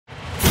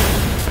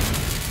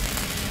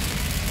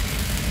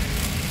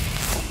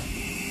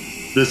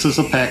This is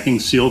a packing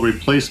seal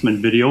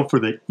replacement video for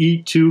the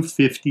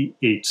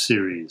E258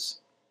 series.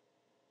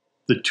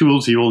 The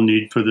tools you will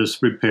need for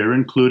this repair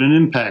include an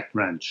impact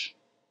wrench,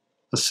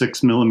 a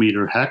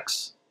 6mm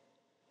hex,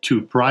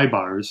 2 pry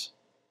bars,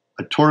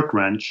 a torque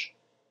wrench,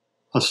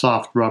 a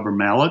soft rubber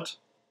mallet,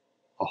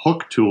 a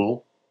hook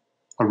tool,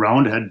 a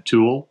round head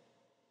tool,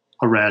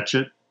 a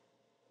ratchet,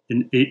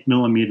 an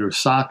 8mm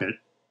socket,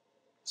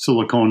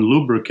 silicone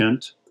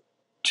lubricant,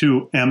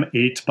 2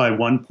 M8 by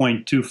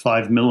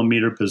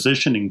 1.25mm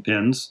positioning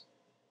pins,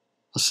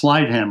 a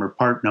slide hammer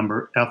part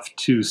number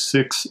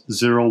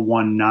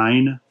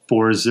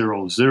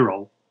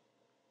F26019-400,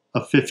 a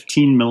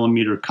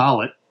 15mm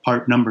collet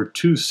part number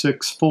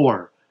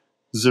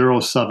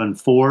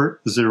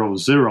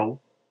 264-07400,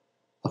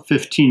 a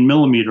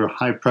 15mm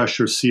high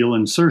pressure seal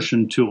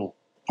insertion tool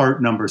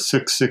part number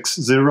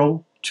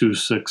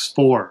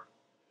 660264,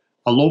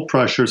 a low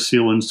pressure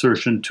seal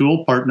insertion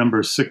tool part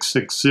number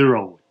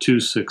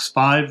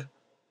 660265,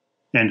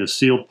 and a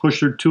seal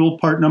pusher tool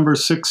part number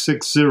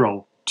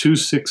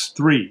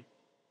 660263.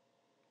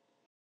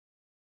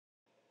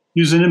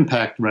 Use an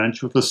impact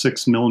wrench with a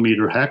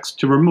 6mm hex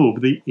to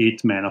remove the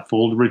 8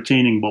 manifold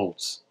retaining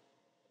bolts.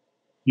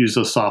 Use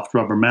a soft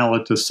rubber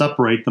mallet to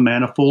separate the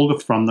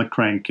manifold from the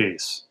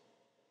crankcase.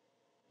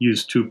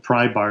 Use 2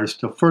 pry bars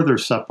to further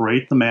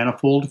separate the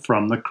manifold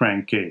from the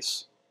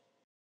crankcase.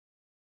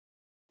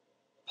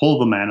 Pull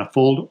the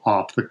manifold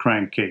off the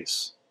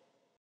crankcase.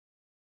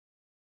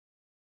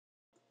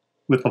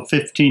 With a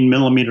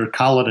 15mm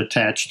collet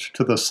attached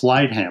to the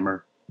slide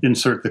hammer,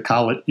 insert the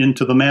collet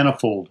into the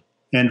manifold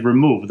and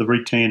remove the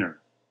retainer.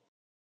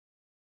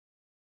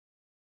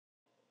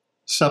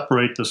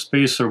 Separate the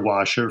spacer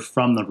washer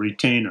from the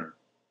retainer.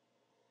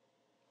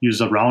 Use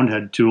a round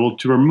head tool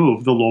to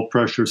remove the low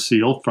pressure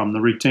seal from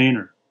the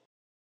retainer.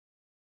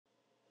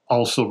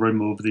 Also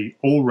remove the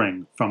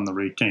O-ring from the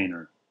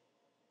retainer.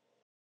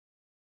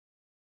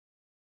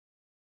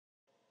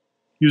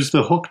 Use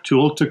the hook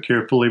tool to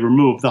carefully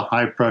remove the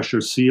high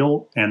pressure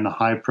seal and the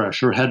high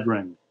pressure head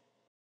ring.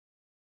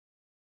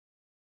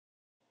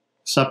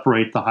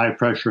 Separate the high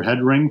pressure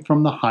head ring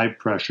from the high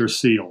pressure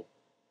seal.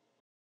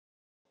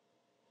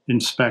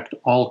 Inspect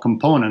all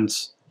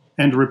components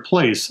and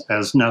replace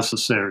as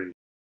necessary.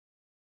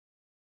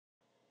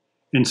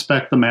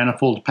 Inspect the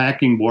manifold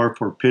packing bore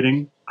for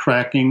pitting,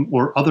 cracking,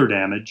 or other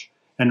damage,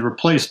 and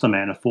replace the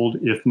manifold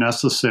if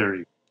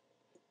necessary.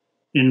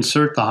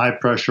 Insert the high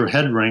pressure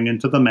head ring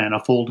into the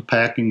manifold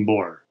packing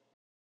bore.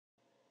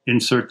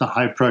 Insert the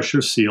high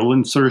pressure seal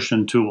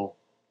insertion tool.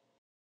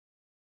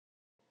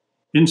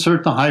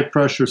 Insert the high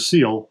pressure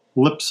seal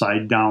lip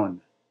side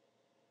down.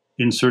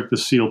 Insert the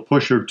seal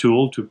pusher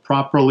tool to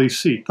properly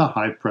seat the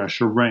high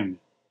pressure ring.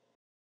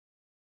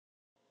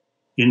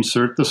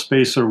 Insert the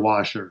spacer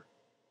washer.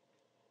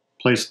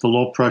 Place the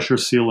low pressure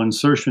seal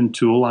insertion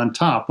tool on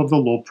top of the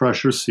low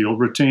pressure seal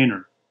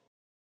retainer.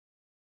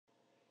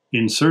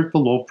 Insert the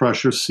low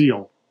pressure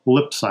seal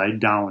lip side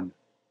down.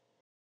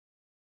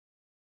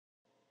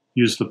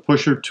 Use the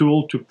pusher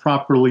tool to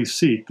properly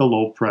seat the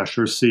low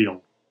pressure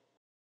seal.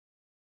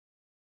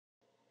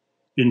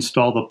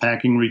 Install the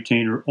packing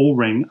retainer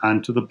O-ring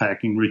onto the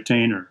packing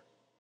retainer.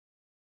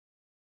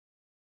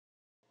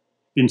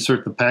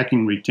 Insert the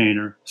packing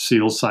retainer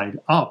seal side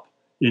up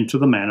into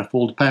the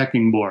manifold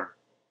packing bore.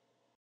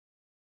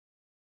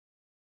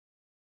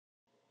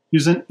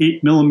 Use an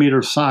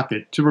 8mm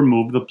socket to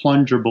remove the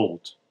plunger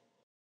bolt.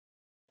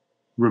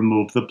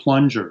 Remove the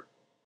plunger.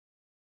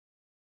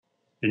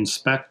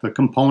 Inspect the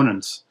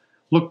components.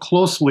 Look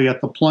closely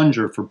at the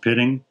plunger for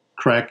pitting,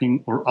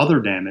 cracking, or other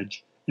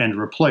damage, and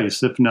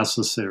replace if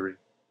necessary.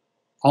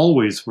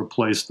 Always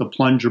replace the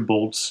plunger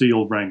bolt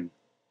seal ring.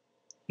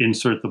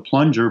 Insert the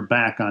plunger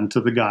back onto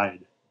the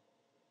guide.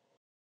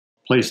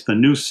 Place the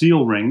new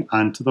seal ring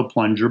onto the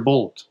plunger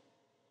bolt.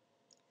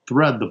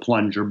 Thread the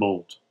plunger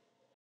bolt.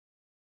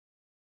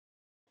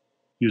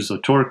 Use a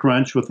torque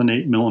wrench with an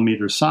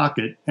 8mm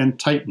socket and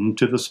tighten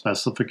to the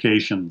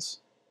specifications.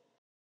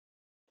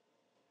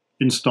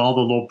 Install the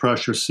low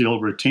pressure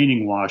seal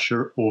retaining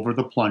washer over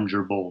the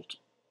plunger bolt.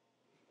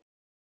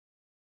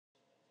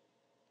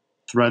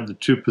 Thread the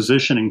 2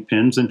 positioning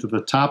pins into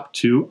the top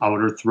 2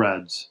 outer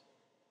threads.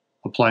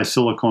 Apply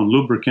silicone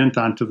lubricant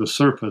onto the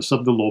surface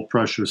of the low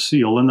pressure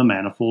seal in the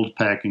manifold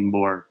packing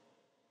bore.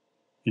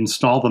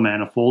 Install the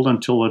manifold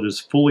until it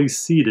is fully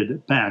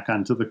seated back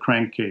onto the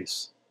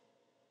crankcase.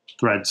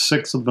 Thread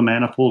 6 of the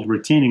manifold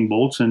retaining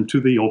bolts into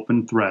the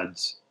open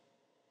threads.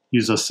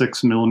 Use a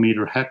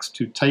 6mm hex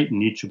to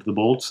tighten each of the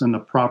bolts in the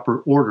proper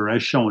order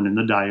as shown in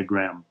the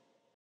diagram.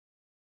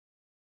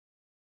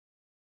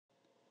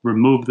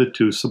 Remove the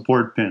 2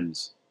 support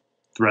pins.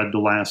 Thread the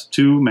last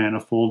 2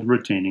 manifold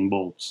retaining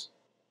bolts.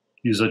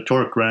 Use a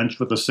torque wrench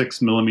with a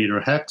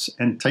 6mm hex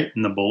and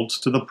tighten the bolts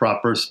to the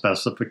proper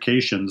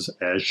specifications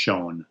as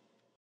shown.